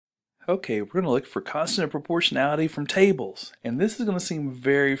Okay, we're going to look for constant of proportionality from tables, and this is going to seem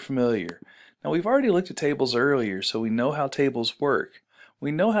very familiar. Now we've already looked at tables earlier, so we know how tables work.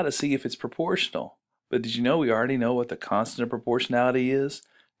 We know how to see if it's proportional, but did you know we already know what the constant of proportionality is?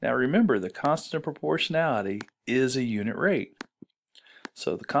 Now remember, the constant of proportionality is a unit rate.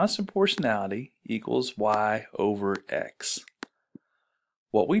 So the constant of proportionality equals y over x.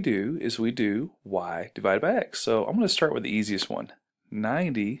 What we do is we do y divided by x. So I'm going to start with the easiest one.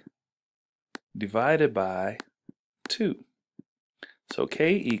 90 divided by 2. So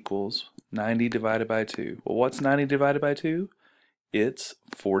k equals 90 divided by 2. Well, what's 90 divided by 2? It's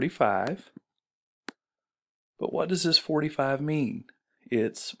 45. But what does this 45 mean?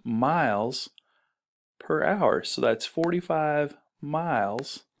 It's miles per hour. So that's 45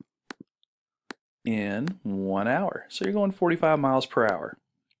 miles in 1 hour. So you're going 45 miles per hour.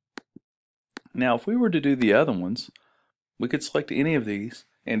 Now, if we were to do the other ones, we could select any of these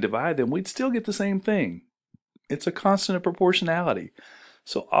and divide them, we'd still get the same thing. It's a constant of proportionality.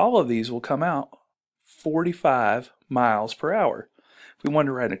 So all of these will come out 45 miles per hour. If we wanted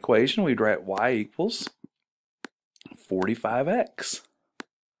to write an equation, we'd write y equals 45x.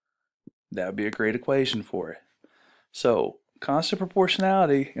 That would be a great equation for it. So constant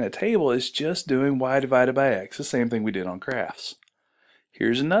proportionality in a table is just doing y divided by x, the same thing we did on graphs.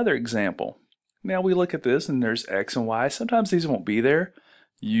 Here's another example. Now we look at this and there's x and y. Sometimes these won't be there.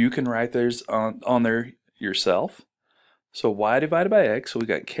 You can write theirs on there yourself. So y divided by x, so we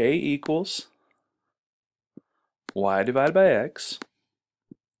got k equals y divided by x.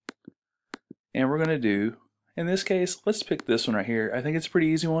 And we're going to do, in this case, let's pick this one right here. I think it's a pretty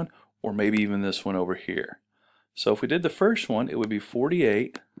easy one, or maybe even this one over here. So if we did the first one, it would be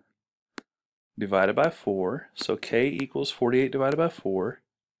 48 divided by 4. So k equals 48 divided by 4.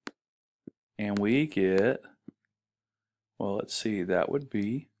 And we get, well, let's see, that would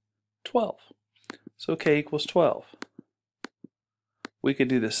be 12. So k equals 12. We could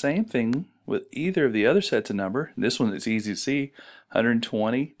do the same thing with either of the other sets of number. This one is easy to see.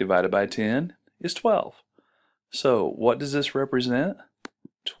 120 divided by 10 is 12. So what does this represent?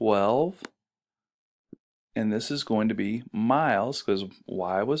 12. And this is going to be miles, because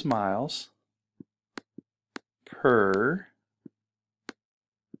y was miles, per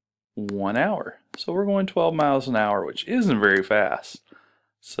 1 hour. So we're going 12 miles an hour, which isn't very fast.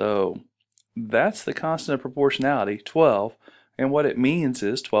 So that's the constant of proportionality, 12, and what it means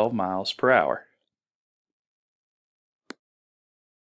is 12 miles per hour.